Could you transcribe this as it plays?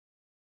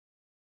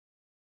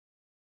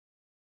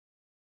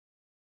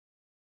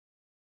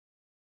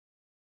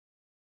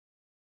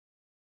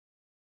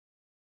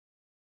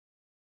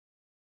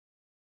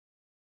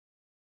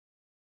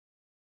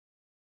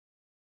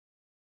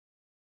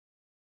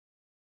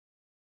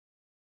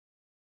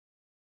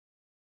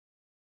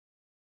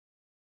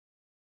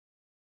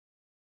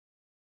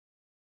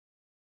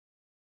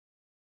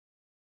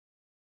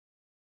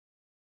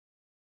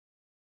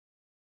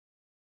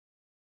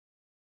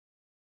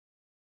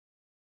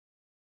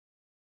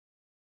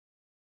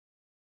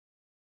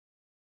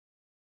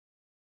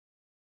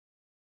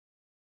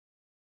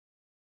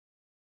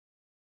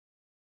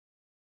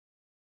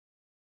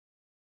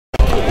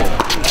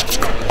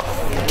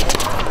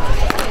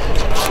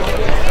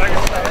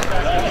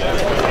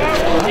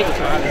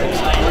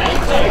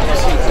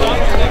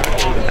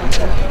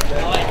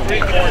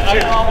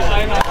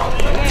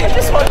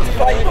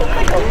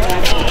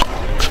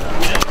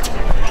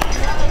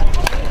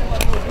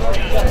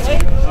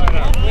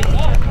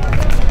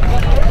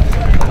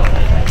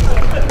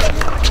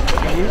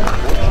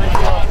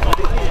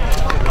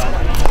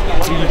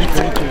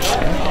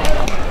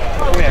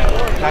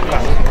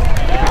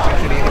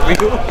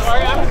How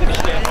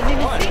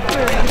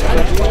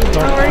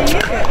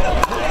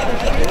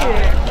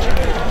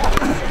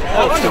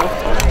are you?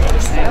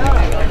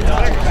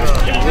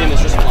 Liam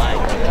is just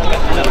flying.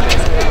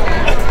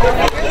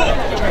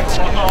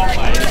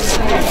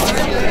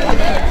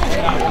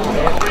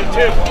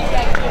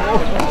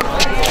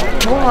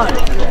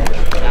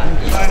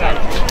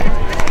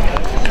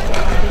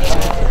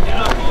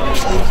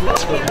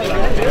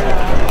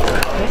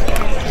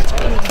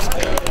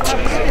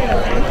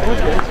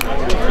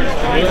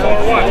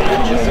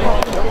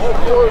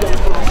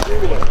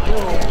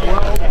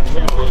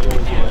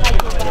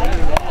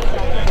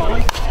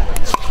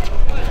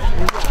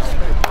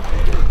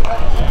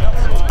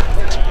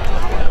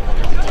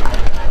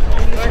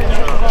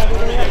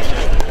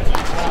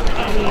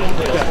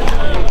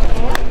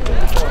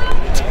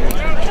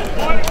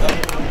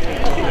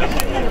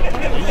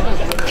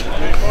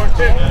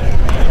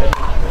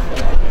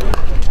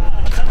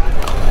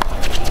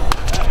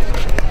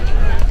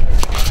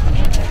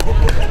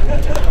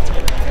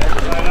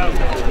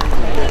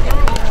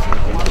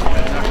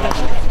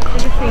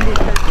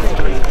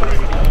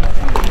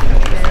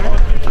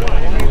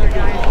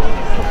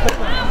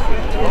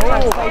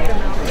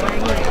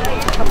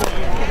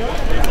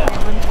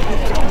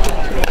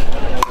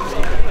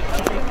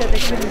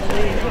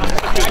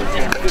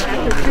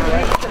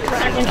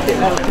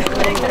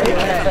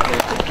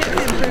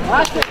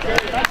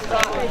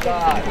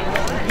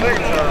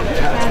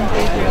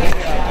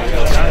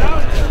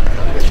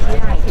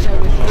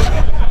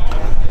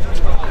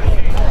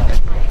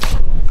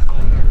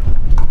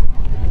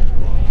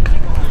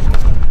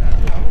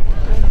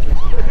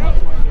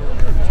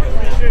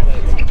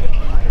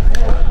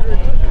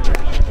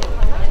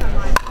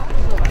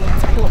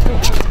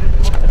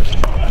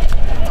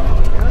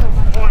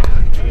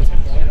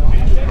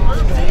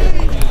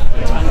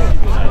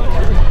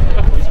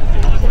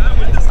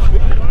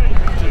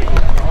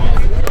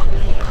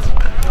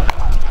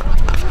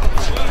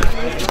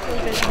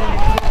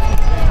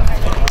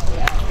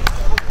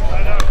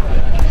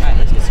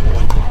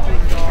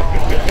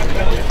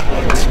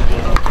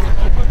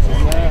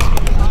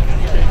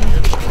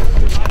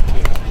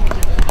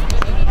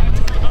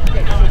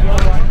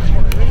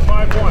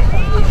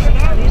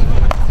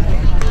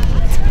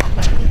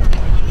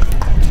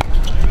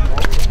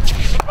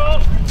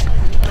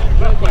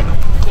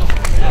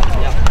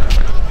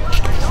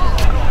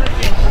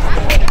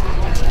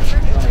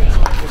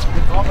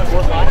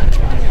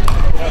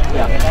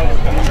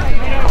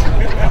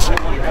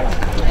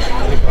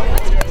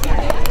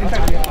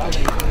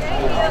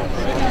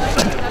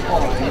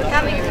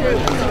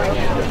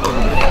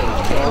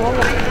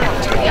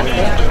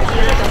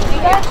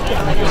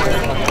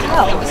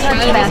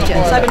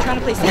 So I've been trying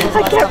to play singles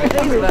last couple of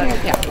days, but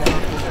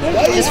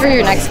yeah. Just for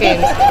your next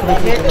game. 4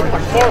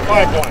 or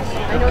 5 points.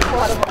 I know it's a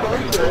lot of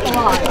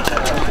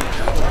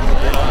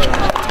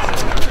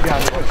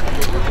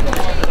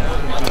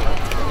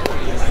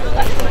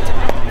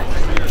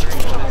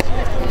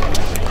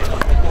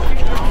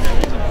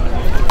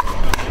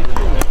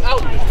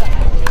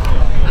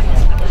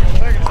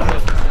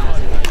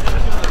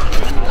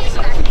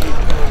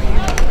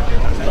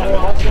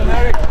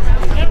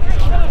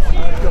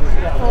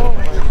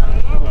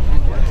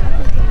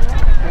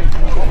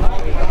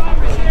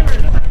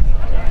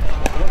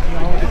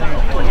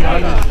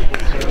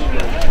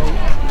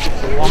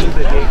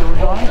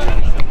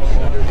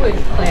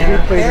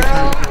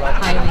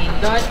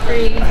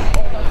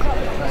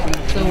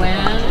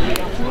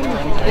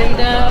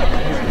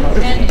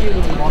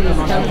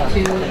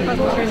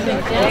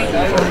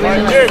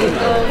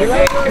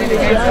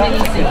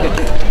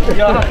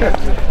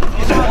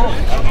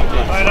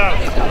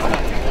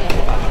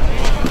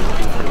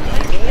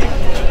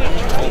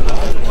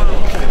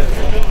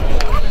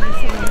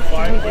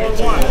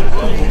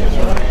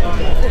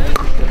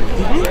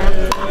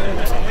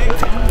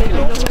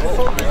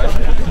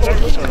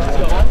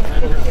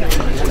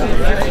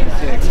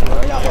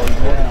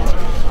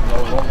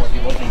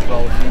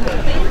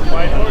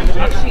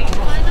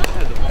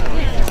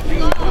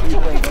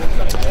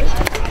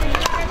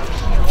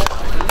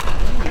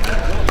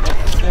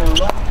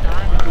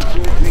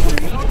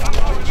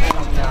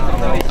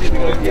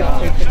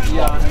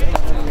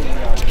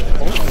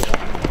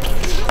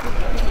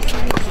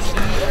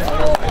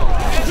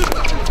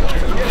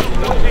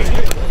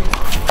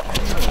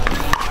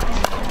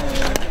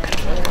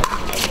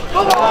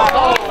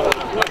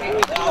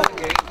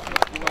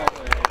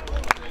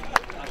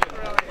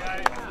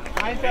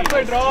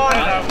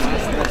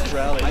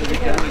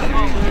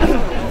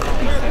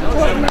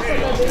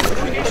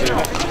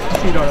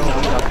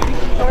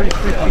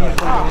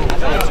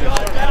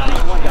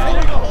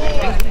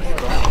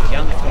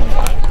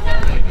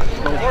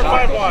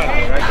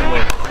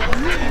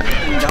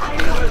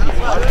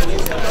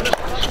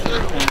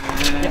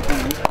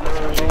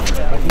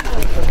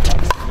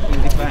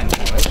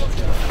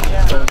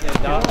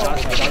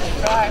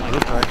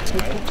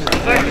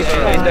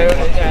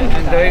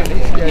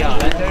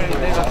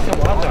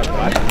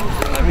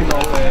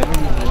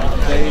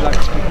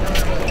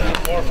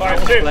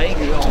 4-5-2. playing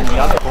on the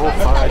other 4-5.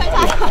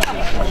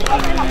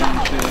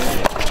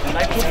 And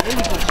I put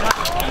really good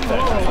shots.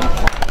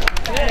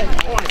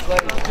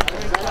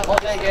 Oh,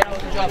 there you go.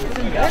 Good job.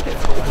 Yeah.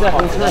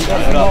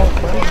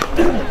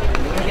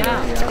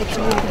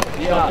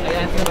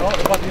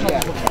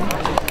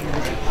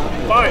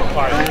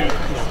 5-5-2.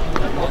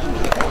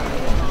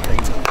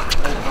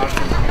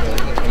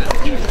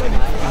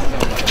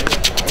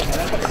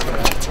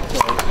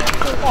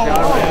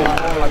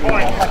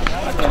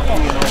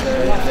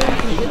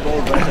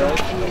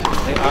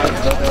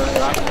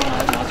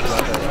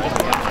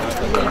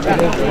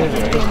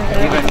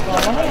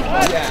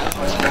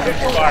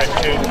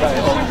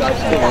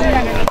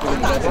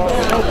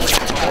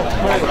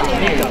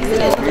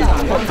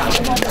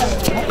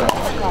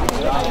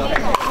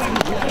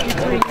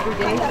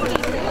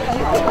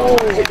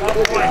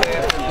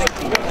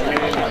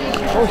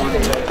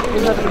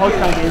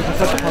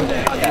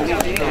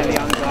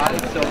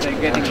 So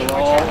they're getting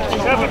all 7-5-2.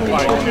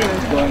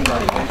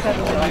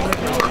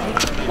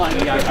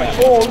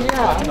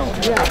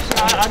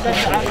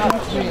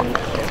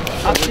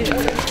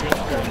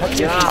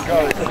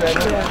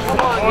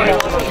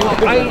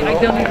 I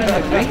don't even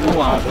agree to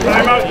one.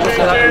 Time out, change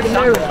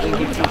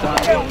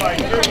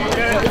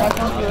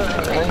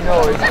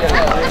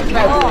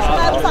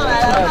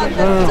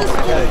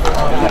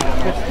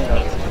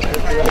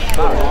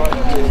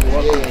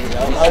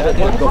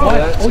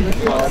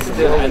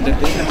And the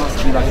thing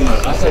must be like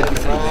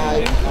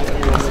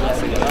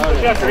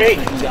yeah, 3-8.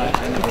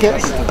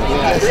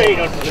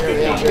 3-8 on 15.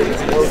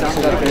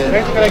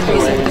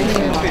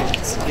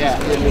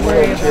 Yeah, in the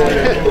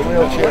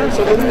wheelchair.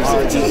 So then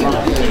sometimes you can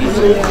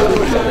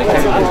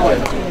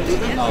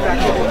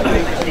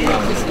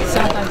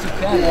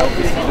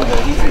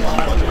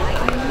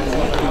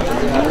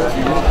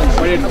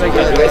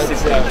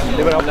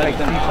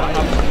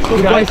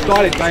You guys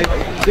got it, mate.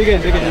 Dig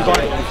in, you got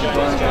it.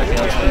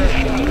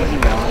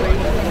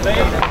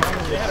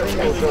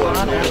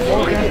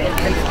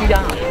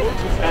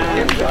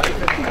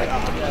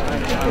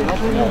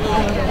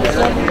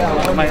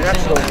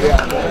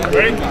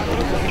 Ready?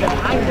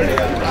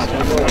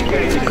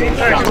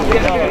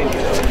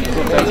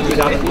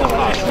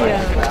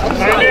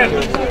 Time in.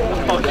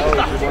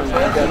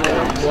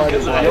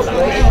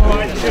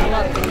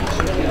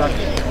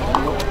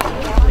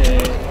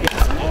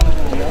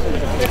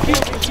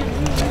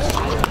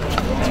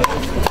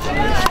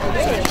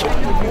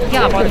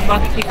 Yeah, but if I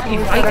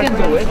can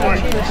do it,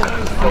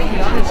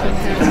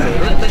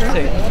 let's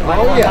say,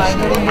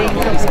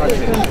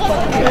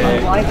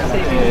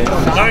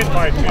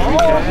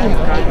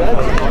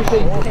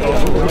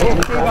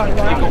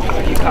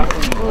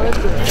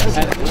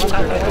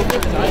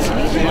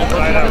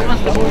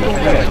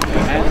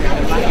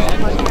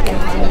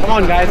 Come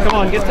on, guys, come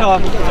on, get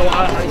tough. So I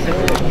said,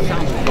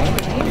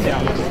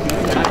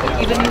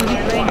 even if he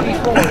played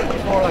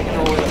before like, you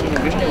know,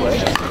 anyway,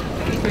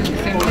 he's doing the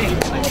same thing.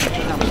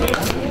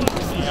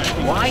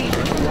 Why?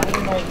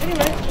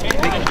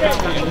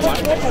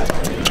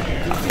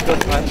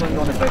 Because I'm going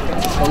on a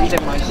backhand, so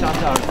either my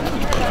shots are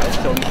right,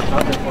 so it's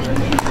harder for them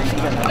to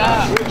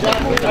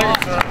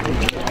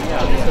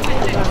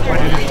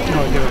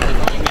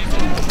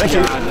Thank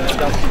you.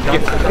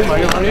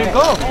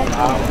 Go.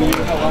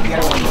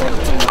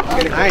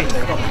 Nice.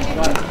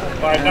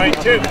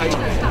 5-9-2.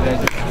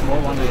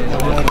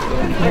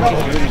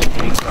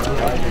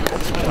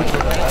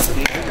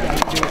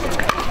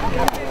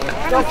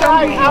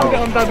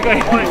 I'm that guy.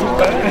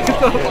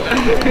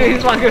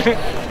 He's like, so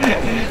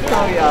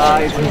yeah,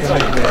 it's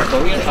like that. So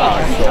it's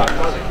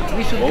hard.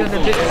 We should get a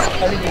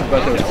little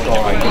better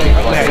score.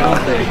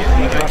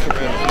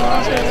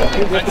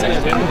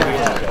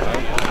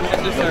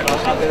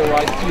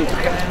 Otherwise, you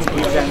can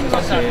give them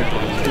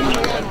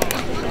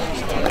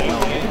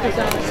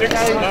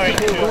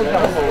 6-9-2.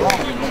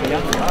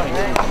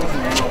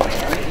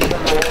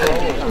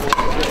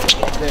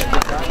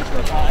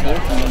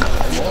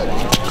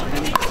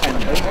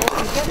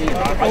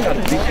 I got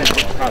decent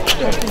touch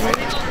there, right?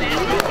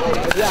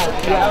 Yeah,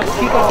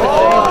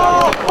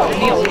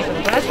 Neil, it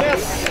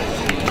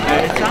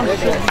sounds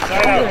so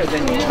stronger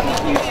than you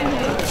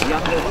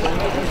younger.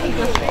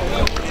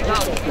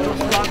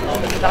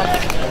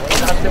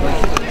 That's the way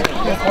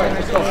but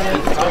he's so much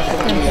in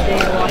the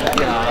fence right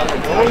now.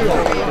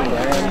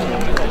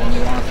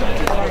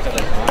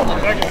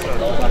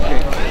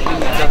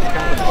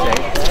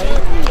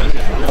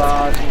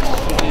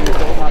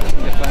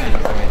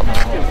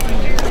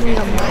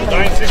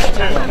 9-6-2.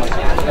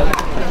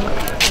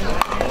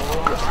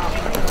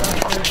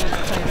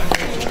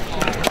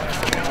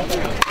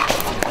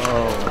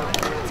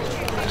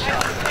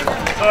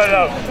 Side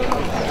out.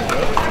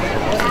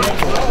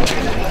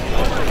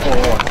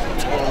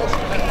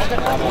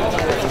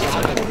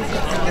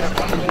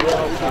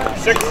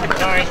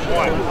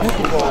 6-9-1.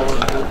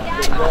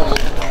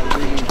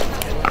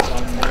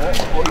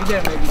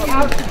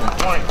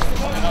 Point.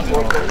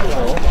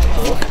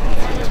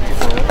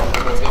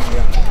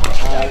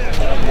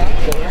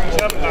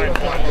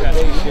 7-9-1.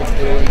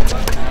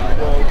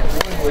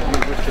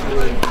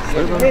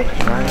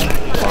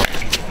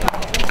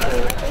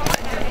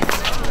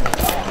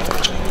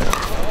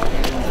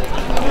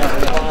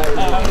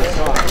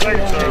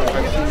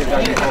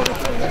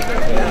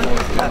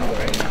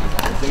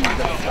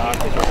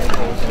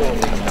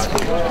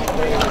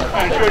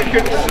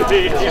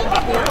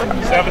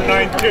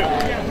 9-2.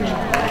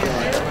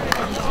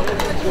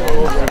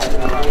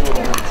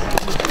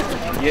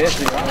 Yes,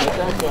 you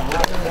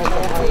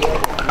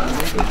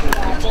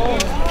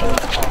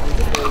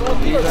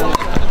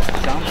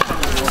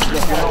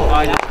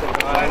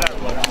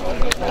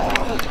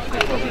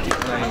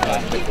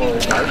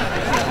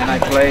and I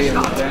play, and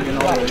then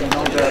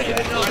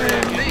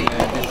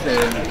this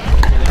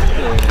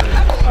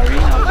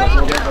arena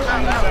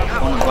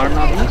on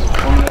Barnaby,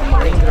 on the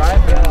Marine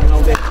Drive,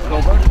 and they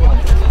cover.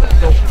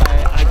 So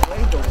I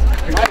play those.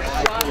 So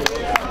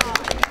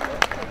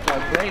I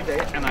play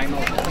there, and I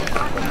know.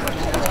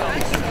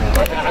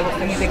 But I was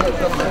thinking they could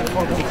come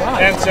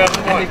 45.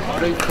 10-7-1.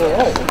 They go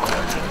all.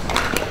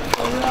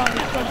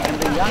 And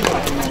the young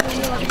ones, or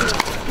whatever, you can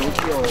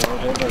see or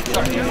even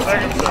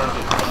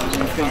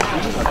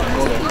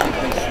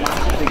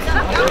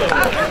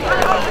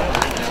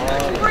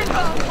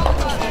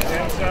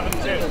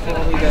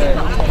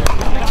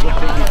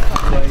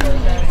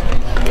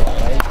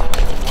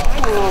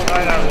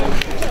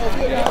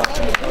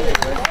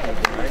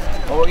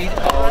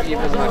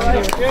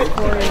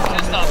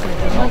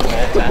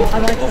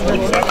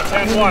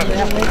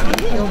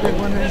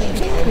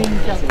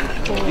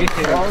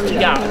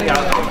yeah,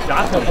 exactly.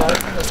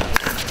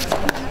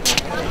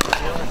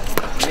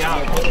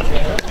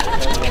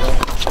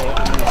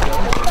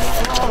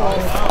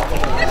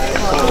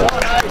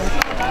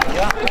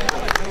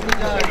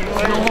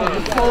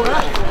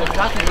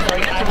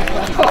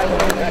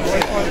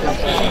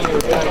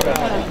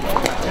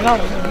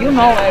 You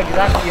know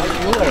exactly if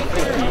you are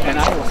 50 and I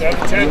was 50,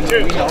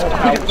 you know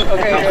how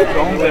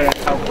stronger and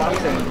how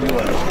faster you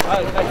are.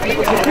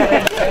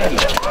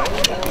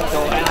 So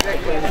I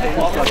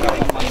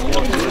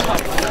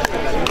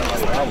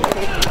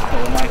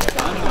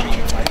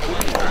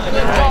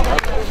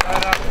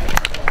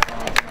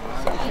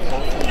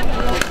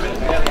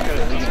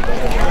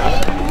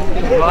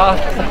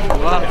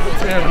What?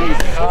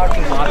 It's hard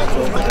to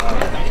master.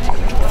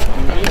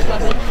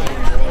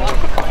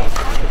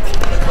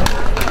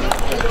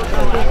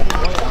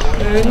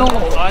 No,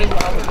 I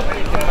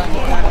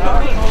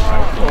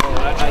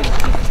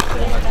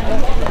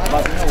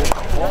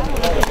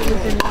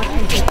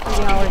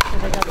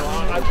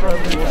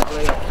probably would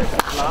play a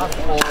second class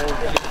or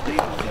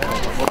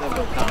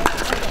whatever time.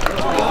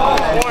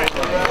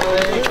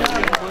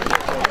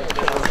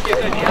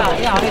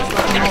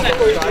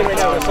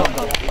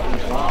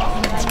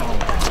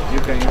 You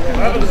can.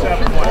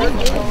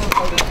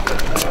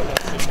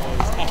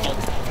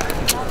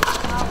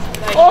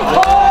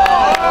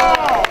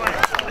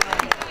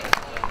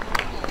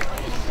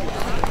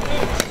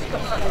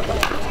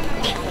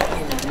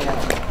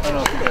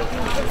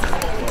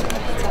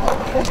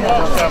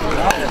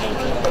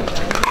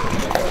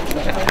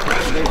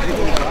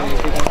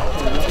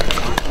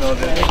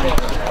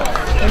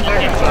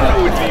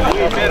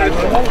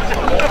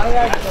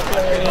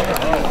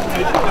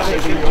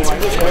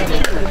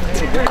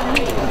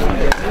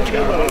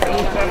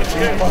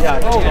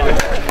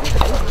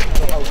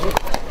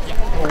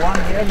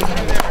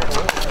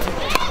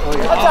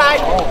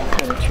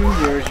 In 2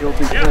 years you'll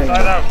be playing.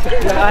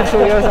 Yeah,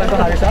 actually, I was on the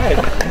higher side.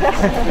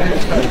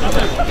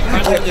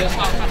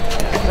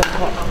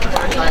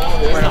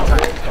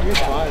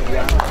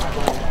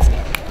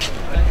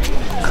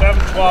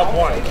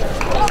 7-12-1.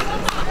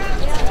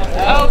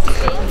 Out.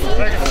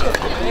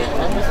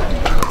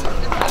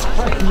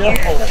 No.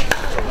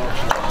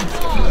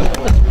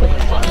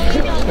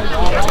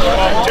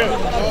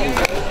 7-12-2.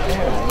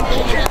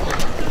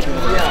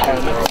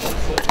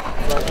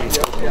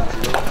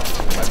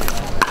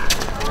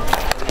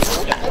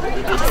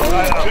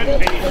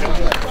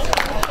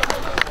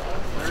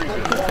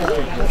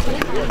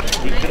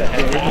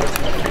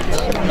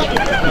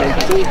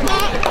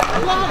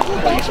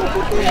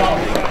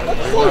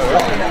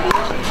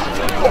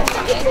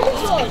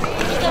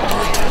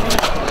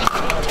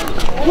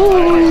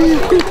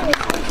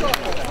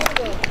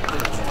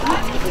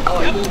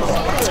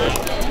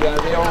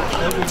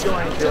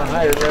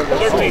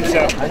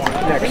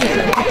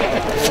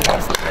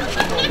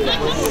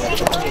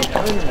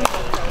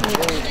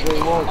 They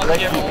won't let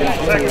you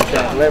continue at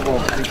that level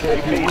because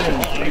if you win,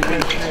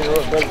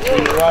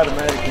 you're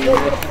automatically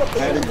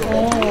they're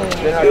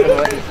not going to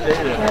let you stay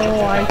there.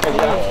 Oh, I see.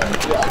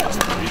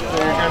 So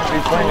you're going to be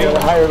playing at a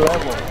higher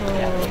level.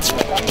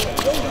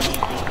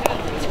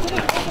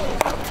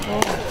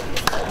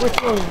 Which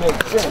one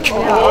makes sense?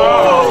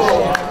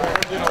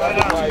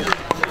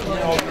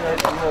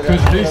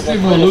 Could Casey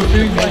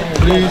Maluki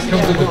please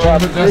come to the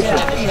tournament desk?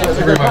 Thank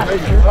you very much.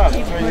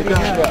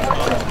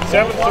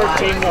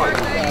 7-13-1.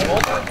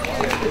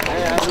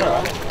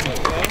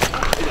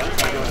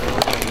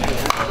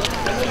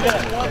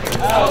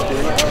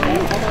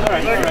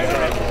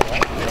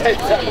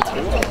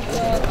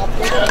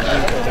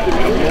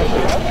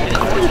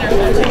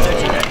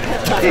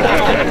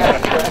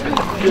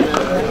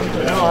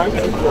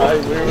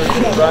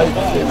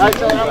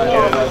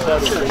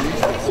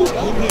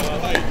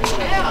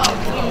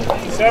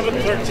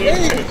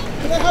 7-13-2.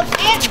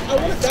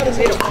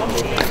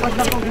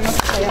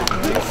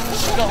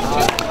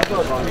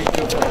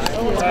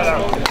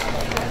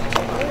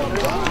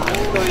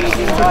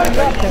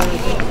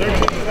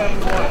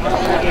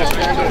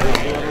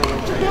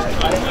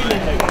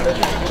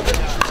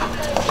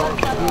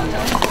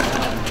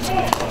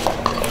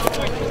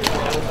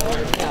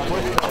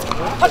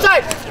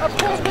 Outside!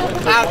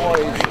 Out!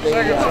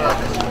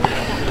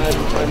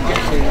 I'm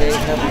guessing they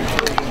haven't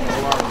played in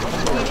a lot of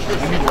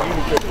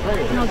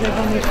No, they've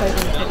only played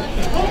in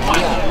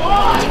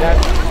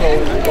that's so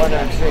what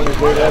I'm saying is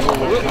their level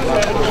will come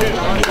up.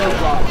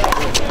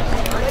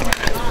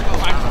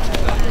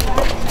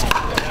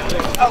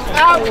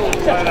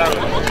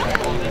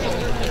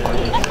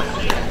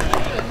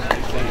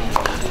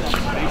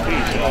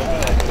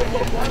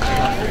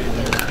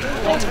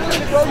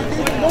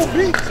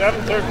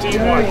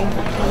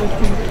 7-13-1.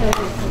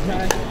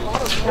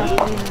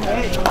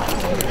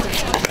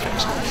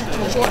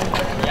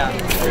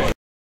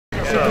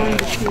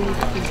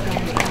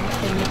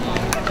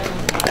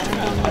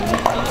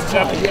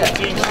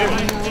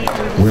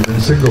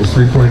 Women's singles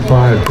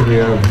 3.5. Can we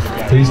have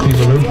Hasty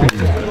Malufi?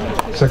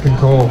 Second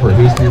call for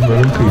Hasty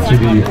Malufi to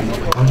the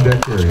on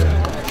deck area.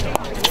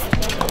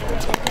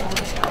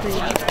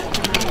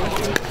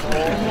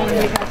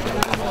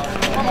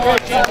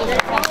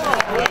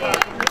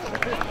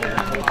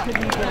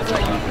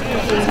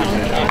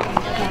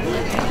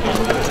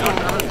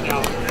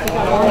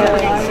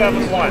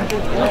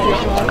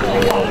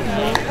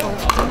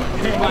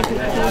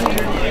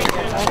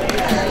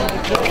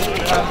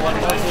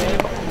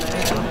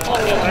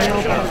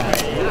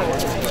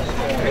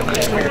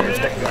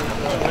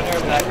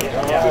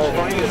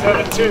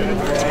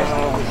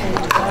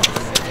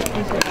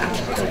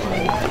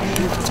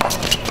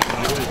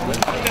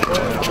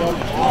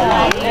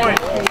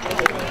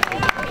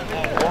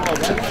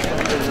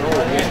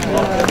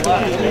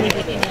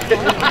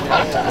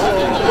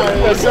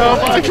 That's how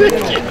I think.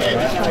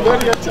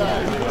 Plenty of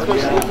time.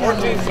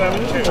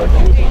 14-7-2.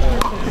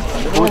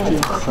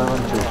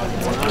 14-7-2.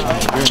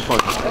 Very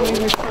important.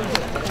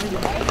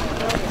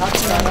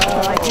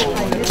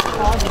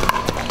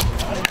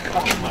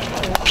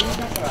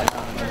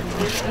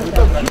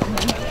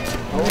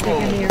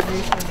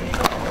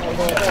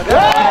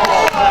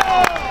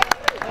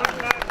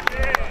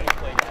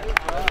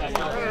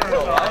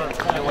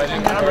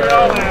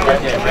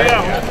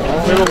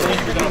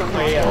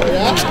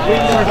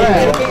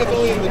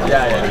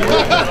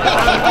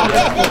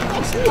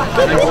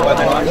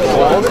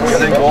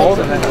 And then gold,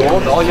 and then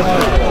gold, all you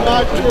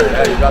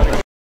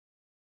want.